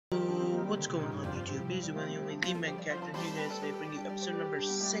What's going on YouTube? It is the one and only The Man Captain here guys today, bringing you episode number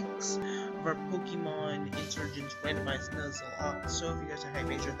 6 of our Pokemon Insurgence randomized Nuzlocke. So if you guys are hyped,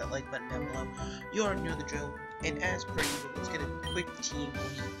 make sure that like button down below. You already know the drill. And as per usual, let's get a quick team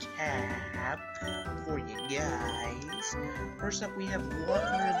recap for you guys. First up, we have Water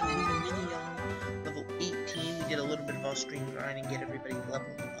Luminion, level 18. We did a little bit of off-stream grinding, get everybody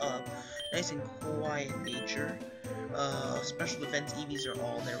leveled up. Nice and quiet nature. Special defense EVs are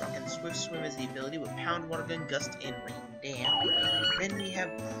all there. Rockin' Swift Swim is the ability with Pound, Water Gun, Gust, and Rain Dam. Then we have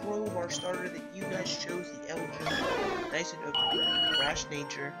Probe, our starter that you guys chose, the Elgin. Nice and open, Rash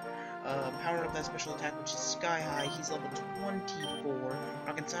Nature. Power of that special attack, which is Sky High. He's level 24.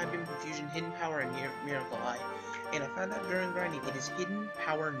 Rockin' Side Beam, Confusion, Hidden Power, and Miracle Eye. And I found out during grinding, it is Hidden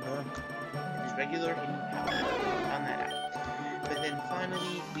Power Normal. It is regular Hidden Power. Found that out. But then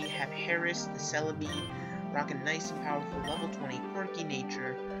finally, we have Harris, the Celebi. Rockin' nice and powerful, level 20, quirky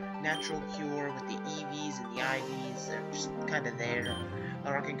nature, natural cure with the EVs and the IVs, they're just kind of there.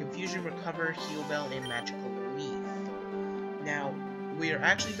 Rockin' confusion, recover, heal bell, and magical leaf. Now, we are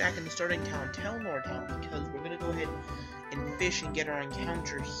actually back in the starting town, Telnor Town, because we're going to go ahead and fish and get our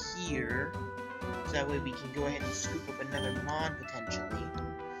encounter here, so that way we can go ahead and scoop up another mod, potentially.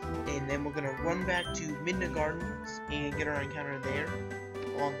 And then we're going to run back to Midna Gardens and get our encounter there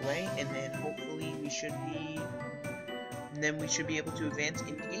along the way, and then hopefully we should be able to advance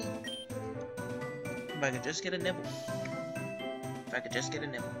in the game. If I could just get a nibble. If I could just get a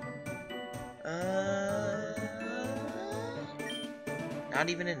nibble. Not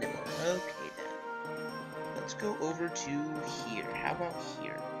even a nibble. Okay then. Let's go over to here. How about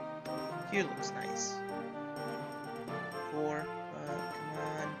here? Here looks nice. 4, come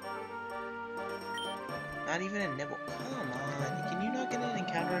on. Not even a nibble. Come on. Can you not get an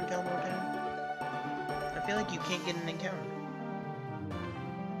encounter in Telnor Town? I feel like you can't get an encounter.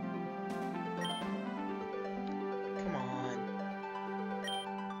 Come on.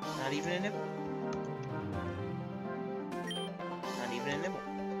 Not even a nibble. Not even a nibble.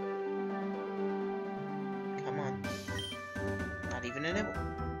 Come on. Not even a nibble.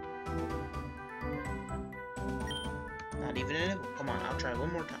 Not even a nibble. Come on, I'll try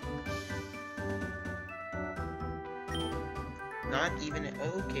one more time. Not even a,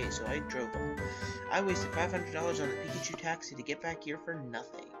 okay, so I drove up. I wasted $500 on the Pikachu taxi to get back here for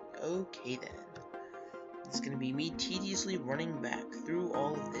nothing. Okay then. It's gonna be me tediously running back through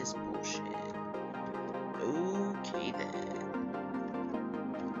all of this bullshit. Okay then.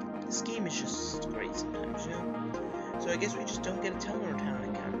 This game is just great sometimes, you know? So I guess we just don't get a Telnor Town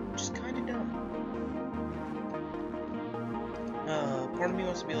encounter, which is kinda dumb. Part of me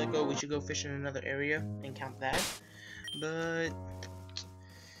wants to be like, oh, we should go fish in another area and count that. But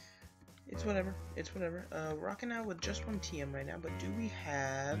it's whatever. It's whatever. Rocking out with just one TM right now, but do we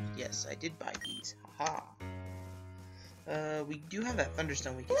have? Yes, I did buy these. Haha. We do have that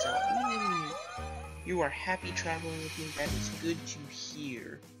Thunderstone we can sell. Ooh. You are happy traveling with me. That is good to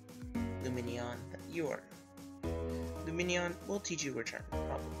hear, Luminion. You are. Luminion, we'll teach you return,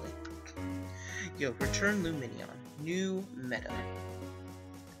 probably. Yo, return Luminion. New meta.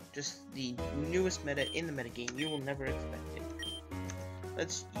 Just the newest meta in the metagame. You will never expect it.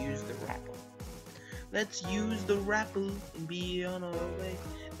 Let's use the Rapple. Let's use the Rapple and be on our way.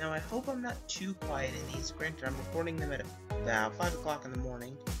 Now, I hope I'm not too quiet in these. Granted, I'm recording them at about 5 o'clock in the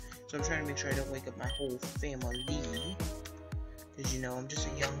morning. So I'm trying to make sure I don't wake up my whole family. Because, you know, I'm just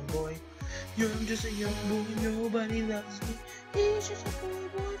a young boy. Yeah, I'm just a young boy. Nobody loves me. He's just a poor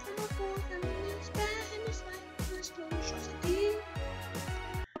boy from a poor family. He's bad in his life. Let's go trust.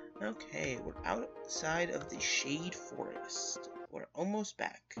 Okay, we're outside of the Shade Forest. We're almost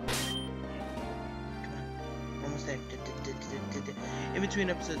back. Come on. We're almost there. In between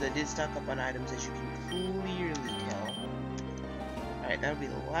episodes, I did stock up on items, as you can clearly tell. Alright, that'll be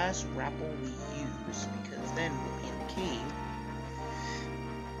the last Rapple we use, because then we'll be in the cave.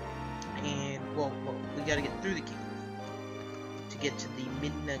 And, well, we gotta get through the cave to get to the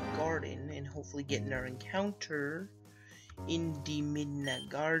Midna Garden, and hopefully get in our encounter in the Midna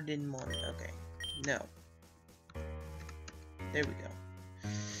Garden morning. Okay. No. There we go.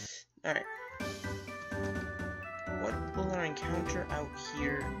 Alright. What will our encounter out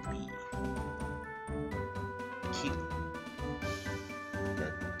here be? Q.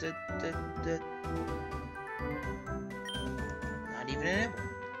 Not even a nibble.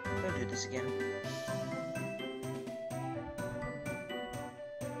 Don't do this again.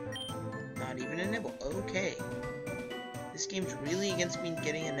 Not even a nibble. Okay. This game's really against me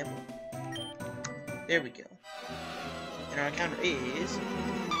getting a nibble. There we go. And our encounter is...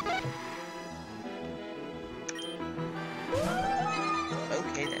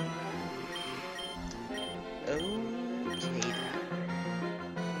 Okay then.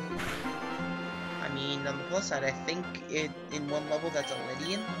 plus side, I think in one level that's a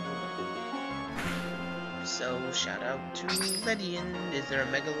Lydian. So shout out to Lydian. Is there a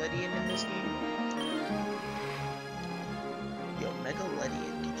Mega Lydian in this game? Yo, Mega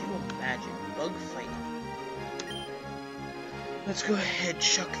Lydian, could you imagine bug fighting? Let's go ahead,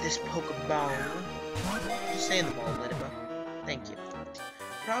 chuck this Pokeball. Just stay in the ball, Ladybug. Thank you.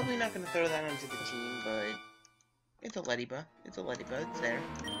 Probably not gonna throw that onto the team, but it's a Ladybug. It's a Ladybug. It's there.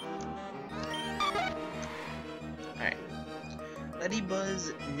 Alright.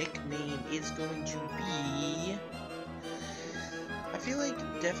 Ladybug's nickname is going to be... I feel like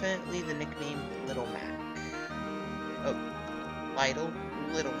definitely the nickname Little Mac. Oh,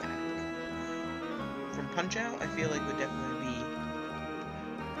 Little Mac. From Punch-Out, I feel like would definitely be...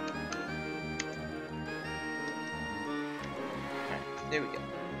 Alright, there we go.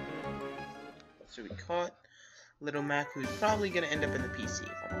 So we caught Little Mac, who's probably gonna end up in the PC,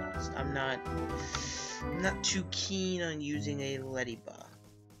 if I'm honest. I'm not too keen on using a Ladybug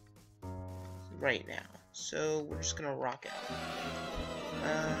right now, so we're just gonna rock out.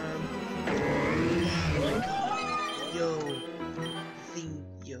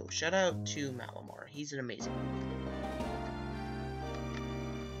 Yo, shout out to Malamar. He's an amazing one.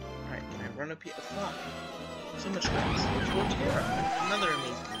 Alright, can I run up here? Oh, fuck. So much grass. Torterra, another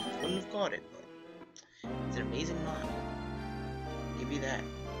amazing one. Wouldn't have caught it, but it's an amazing mod. Give you that.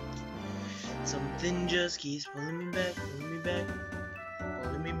 Something just keeps pulling me back, pulling me back,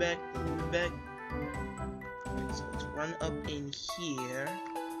 pulling me back, pulling me back. Alright, so let's run up in here.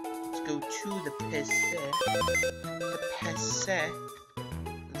 Let's go to the PC. The PC.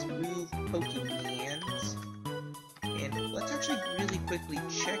 Let's move Pokemons. And let's actually really quickly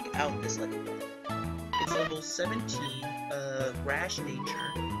check out this Ladybug. It's level 17, Rash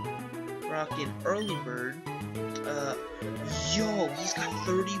Nature, rockin' Early Bird. Yo, he's got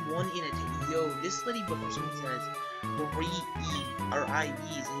 31 in it. Yo, this Ladybug for some reason has 3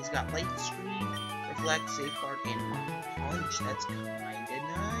 IVs, and he's got Light Screen, Reflect, Safeguard, and Punch. That's kinda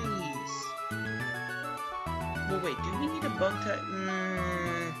nice. Well, wait, do we need a bug type?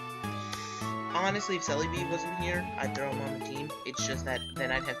 Honestly, if Celebi wasn't here, I'd throw him on the team. It's just that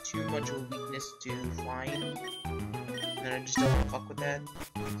then I'd have too much of a weakness to flying, and I just don't want to fuck with that.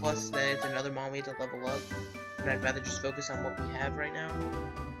 Plus, then it's another Mommy to level up, and I'd rather just focus on what we have right now.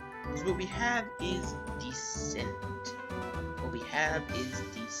 Because what we have is decent. What we have is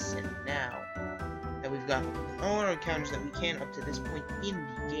decent. Now that we've got all our encounters that we can up to this point in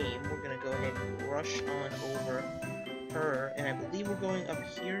the game, we're going to go ahead and rush on over her, and I believe we're going up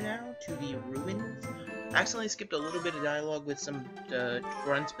here now to the ruins. I accidentally skipped a little bit of dialogue with some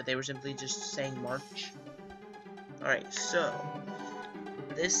grunts, but they were simply just saying march. Alright, so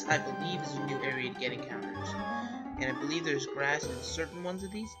this, I believe, is a new area to get encounters. And I believe there's grass in certain ones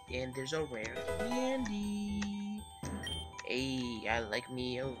of these, and there's a rare candy. Hey, I like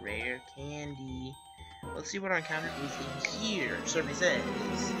me a rare candy. Let's see what our encounter is in here. Survey says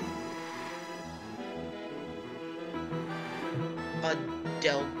a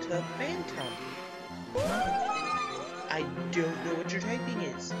Delta Phantom. I don't know what your typing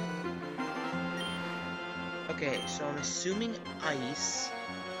is. Okay, so I'm assuming ice.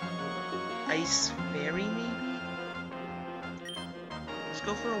 Ice fairy, maybe? Let's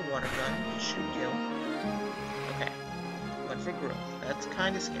go for a water gun. It should kill. Okay. Went for growth. That's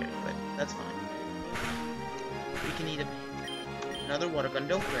kind of scary, but that's fine. We can eat another water gun.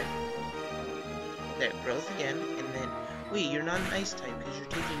 Don't crit. There, growth again, and then... Wait, you're not an ice type because you're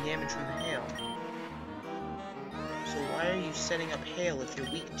taking damage from the hail. So why are you setting up hail if you're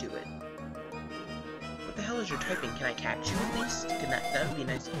weak to it? What the hell is your typing? Can I catch you at least? That would be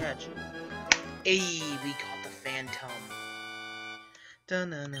nice to catch. Ayy, we caught the Phantom.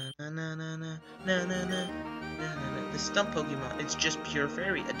 The stump Pokemon, it's just pure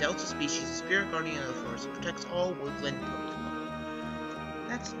fairy. A Delta species, a spirit guardian of the forest, it protects all woodland Pokemon.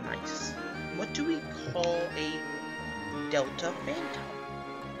 That's nice. What do we call a Delta Phantom?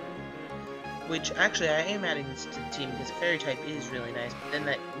 Which, actually, I am adding this to the team because a fairy type is really nice, but then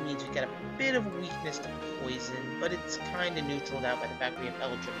that means we got a bit of a weakness to poison, but it's kind of neutraled out by the fact we have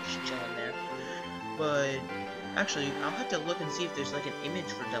Eldritch just chilling there. But, actually, I'll have to look and see if there's like an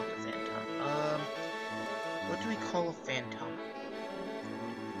image for Delta Phantom. What do we call a Phantom?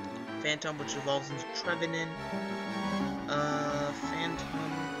 Phantom, which evolves into Trevenant. Phantom.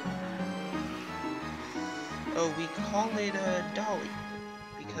 Oh, we call it Dolly.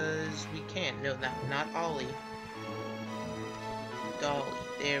 Because we can. No, not Ollie. Dolly.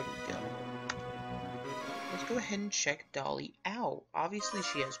 There we go. Let's go ahead and check Dolly out. Obviously,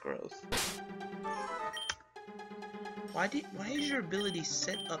 she has growth. Why is your ability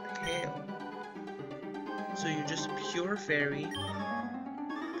set up hail? So you're just pure fairy,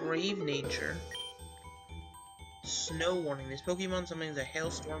 brave nature, snow warning. This Pokemon summons a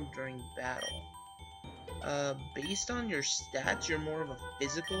hailstorm during battle. Based on your stats, you're more of a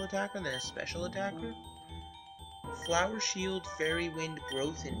physical attacker than a special attacker. Flower Shield, Fairy Wind,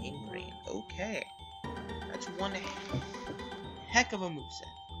 Growth, and Ingrain. Okay. That's one heck of a moveset.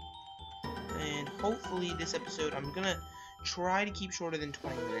 And hopefully this episode, I'm gonna try to keep shorter than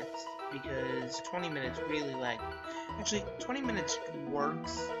 20 minutes. Because 20 minutes really actually, 20 minutes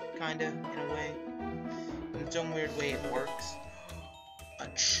works, kinda, in a way. In its own weird way, it works. A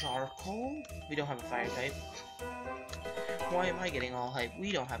charcoal? We don't have a fire type. Why am I getting all hype?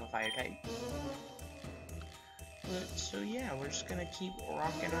 We don't have a fire type. But, so yeah, we're just gonna keep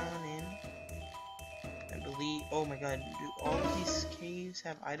rocking on in. I believe, oh my god, do all of these caves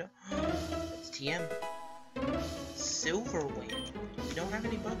have item? It's TM. Silverwing. We don't have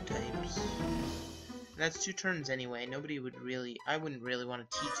any bug types. That's 2 turns anyway. Nobody would really, I wouldn't really want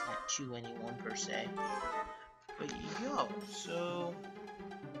to teach that to anyone per se. But yo, so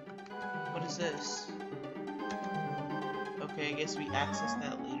what is this? Okay, I guess we access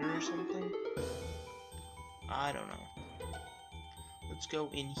that later or something? I don't know. Let's go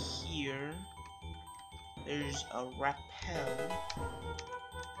in here. There's a rappel.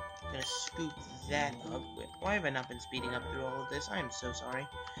 I'm gonna scoop that up. Why have I not been speeding up through all of this? I am so sorry.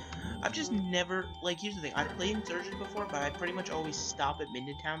 I've just never, like, here's the thing. I've played Insurgence before, but I pretty much always stop at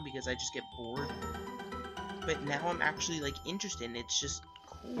Midtown because I just get bored. But now I'm actually, like, interested, and it's just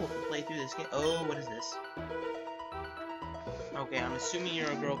cool to play through this game. Oh, what is this? Okay, I'm assuming you're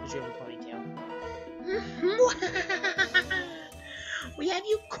a girl because you have a ponytail. We have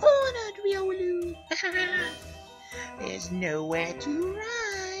you cornered, Riolu! There's nowhere to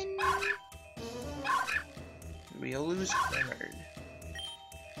run! Riolu's cornered.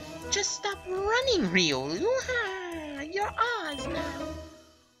 Just stop running, Riolu! You're ours now!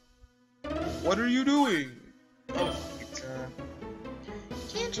 What are you doing? Oh, it's,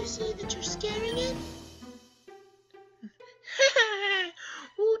 Can't you see that you're scaring it?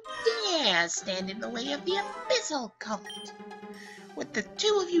 Who dare stand in the way of the Abyssal Cult? Would the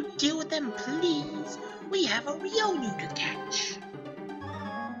 2 of you deal with them, please? We have a Riolu to catch.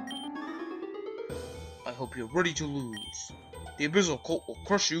 I hope you're ready to lose. The Abyssal Cult will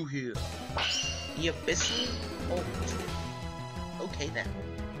crush you here. The Abyssal Cult? Okay then.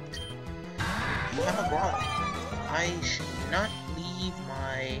 You have a Growlithe. I should not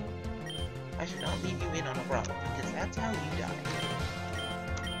leave you in on a Growlithe, because that's how you die.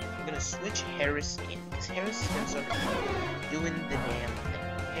 I'm gonna switch Harris in, because Harris is gonna start doing the damn thing.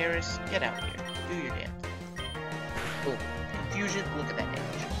 Harris, get out here. Do your damn thing. Boom. Confusion, look at that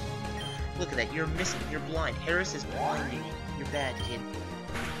damage. Look at that, you're missing, you're blind. Harris is blinding you. You're bad, kid.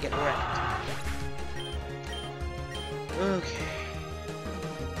 Get wrecked. Okay.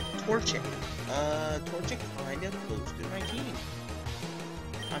 Torchic. Torchic kind of blows through my team.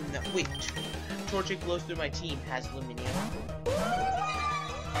 Wait. Torchic blows through my team has Lumineon.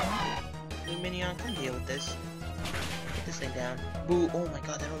 Lumineon, come deal with this. Put this thing down. Boo, oh my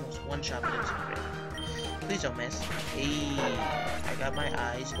god, that almost one-shot me. Please don't miss. Hey, I got my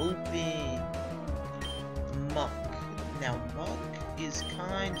eyes open. Muck. Now, Muck is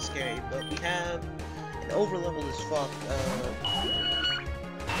kind of scary, but we have an overleveled as fuck,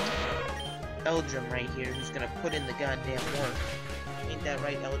 Eldrum right here, who's gonna put in the goddamn work. Ain't that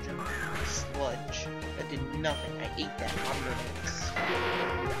right, Eldrum? Sludge. That did nothing. I ate that on your mix.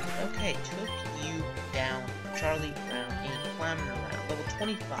 Okay, took you down. Charlie Brown ain't climbing around. Level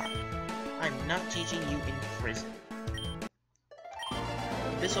 25. I'm not teaching you in prison.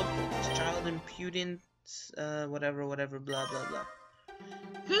 Abyssal Cult, Child Impudence, whatever, blah, blah, blah.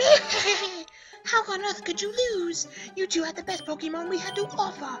 How on earth could you lose? You 2 had the best Pokemon we had to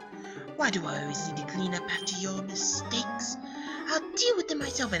offer. Why do I always need to clean up after your mistakes? I'll deal with them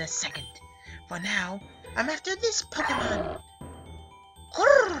myself in a second. For now, I'm after this Pokemon.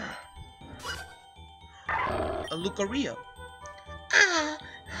 A Lucario. Ah,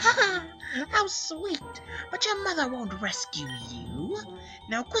 ha, how sweet. But your mother won't rescue you.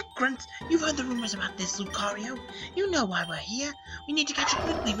 Now, quick, Grunt. You've heard the rumors about this Lucario. You know why we're here. We need to catch it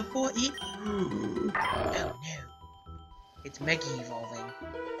quickly before it... Oh, no. It's Mega Evolving.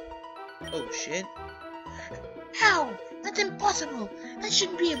 Oh, shit. How? That's impossible. That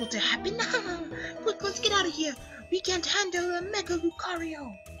shouldn't be able to happen. Quick, let's get out of here. We can't handle a Mega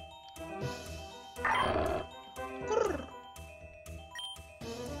Lucario.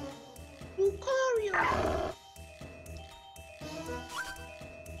 Lucario.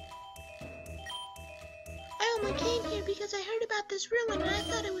 I only came here because I heard about this ruin and I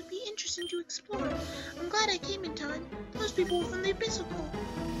thought it would be interesting to explore. I'm glad I came in time. Those people were from the Abyssal Cult.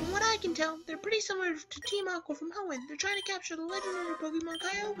 From what I can tell, they're pretty similar to Team Aqua from Hoenn. They're trying to capture the legendary Pokemon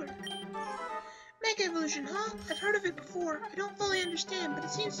Kyogre. Mega Evolution, huh? I've heard of it before. I don't fully understand, but it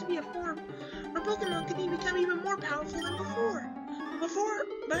seems to be a form where Pokemon can become even more powerful than before.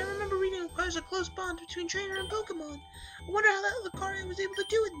 But I remember reading it requires a close bond between trainer and Pokemon. I wonder how that Lucario was able to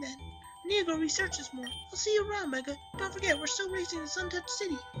do it then. I need to go research this more. I'll see you around, Mega. Don't forget, we're still racing to Sun-Touched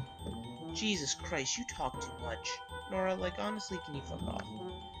City. Jesus Christ, you talk too much. Nora, like, honestly, can you fuck off?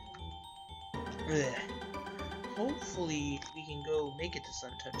 Ugh. Hopefully, we can go make it to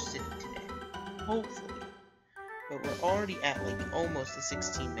Sun-Touched City today. Hopefully. But we're already at, like, almost a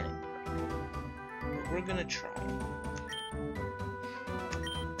 16-minute break. But we're gonna try.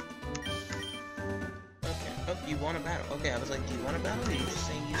 Oh, you want a battle. Okay, I was like, do you want a battle, or are you just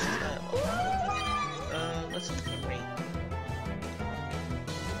saying use this dialogue? Let's look at rain.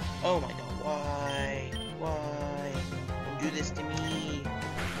 Oh my god, why? Why? Don't do this to me.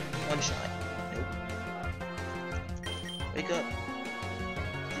 One shot. Nope. Wake up.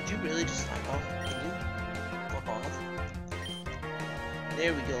 Did you really just fuck off? Can you fuck off?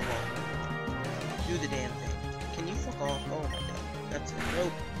 There we go, Mom. Do the damn thing. Can you fuck off? Oh my god. That's it.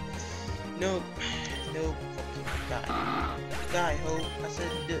 Nope. Nope. Nope. Die. Die, Hope. I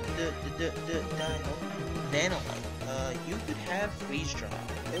said die, Hope. Vanillite. You could have freeze dry.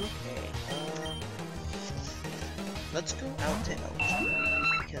 Okay. Let's go out to Elgin.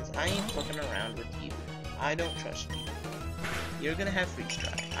 Because I ain't fucking around with you. I don't trust you. You're gonna have freeze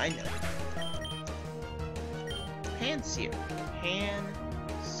dry. I know. Pansear.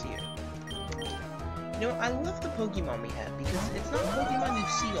 Pansear. You know, I love the Pokemon we have because it's not Pokemon you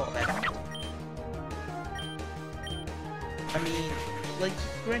see all that often. I mean, like,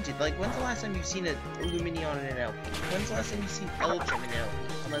 granted, like, when's the last time you've seen an Lumineon in an LP? When's the last time you've seen Eldrim in an LP?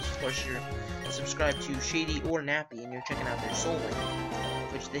 Unless, of course, you're subscribed to Shady or Nappy and you're checking out their Soul Link,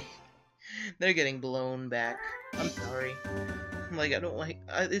 which they're getting blown back. I'm sorry. Like, I don't like,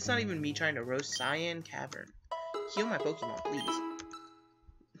 it's not even me trying to roast Cyan Cavern. Heal my Pokemon, please.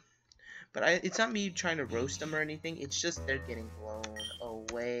 But it's not me trying to roast them or anything, it's just they're getting blown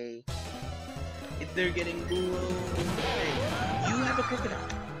away. If they're getting blown away. You have a Crocodile.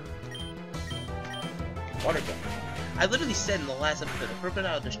 Water gun. I literally said in the last episode, a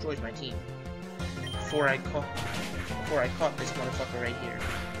Crocodile destroys my team. Before I caught this motherfucker right here.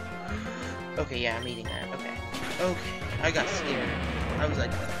 Okay, yeah, I'm eating that. Okay. Okay. I got scared. I was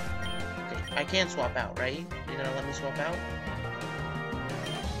like, okay, I can't swap out, right? You're gonna let me swap out?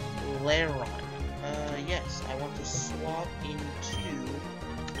 Laron. Yes, I want to swap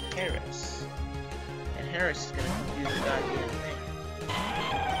into Harris. And Harris is gonna do the goddamn thing.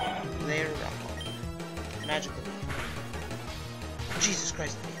 Laron. Magical Leaf. Jesus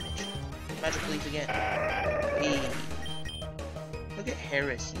Christ, the damage. Magical Leaf again. Hey. Look at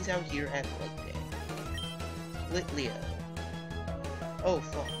Harris. He's out here at Light Day. Litleo. Oh,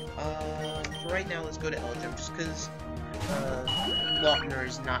 fuck. For right now, let's go to Eldrim, just because, Lautner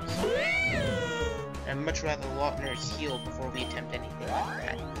is not healed. I'd much rather Lautner is healed before we attempt anything like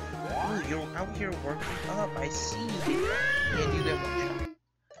that. Ooh, you're out here working up. I see you. Can't do that one shot.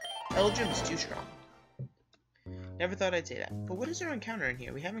 Eldrim is too strong. Never thought I'd say that. But what is our encounter in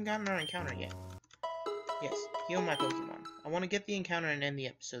here? We haven't gotten our encounter yet. Yes, heal my Pokemon. I want to get the encounter and end the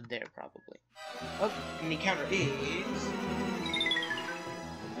episode there, probably. Oh, and the encounter is...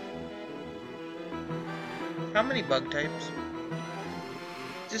 How many bug types?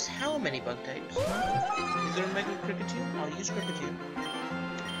 Just how many bug types? Is there a Mega Kricketune? I'll use Kricketune.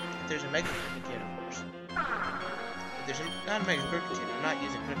 If there's a Mega Kricketune, of course. If there's not a Mega Kricketune, I'm not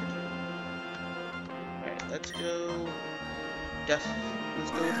using Kricketune. Alright, let's go... Let's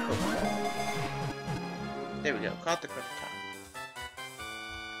go with Pokemon. There we go. Caught the Kricketot.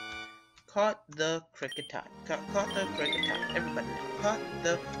 Caught the Kricketot. Caught the Kricketot. Everybody now. Caught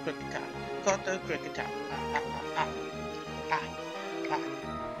the Kricketot. Caught the Kricketot.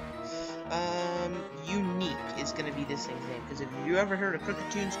 Unique is gonna be this thing's name, because if you ever heard a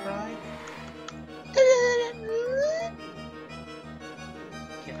Kricketune cry...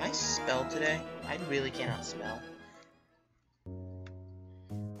 Can I spell today? I really cannot spell.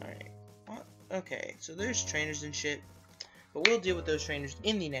 Okay, so there's trainers and shit, but we'll deal with those trainers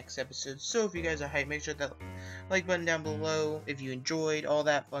in the next episode. So if you guys are hyped, make sure that like button down below if you enjoyed all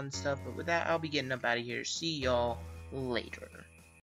that fun stuff. But with that, I'll be getting up out of here. See y'all later.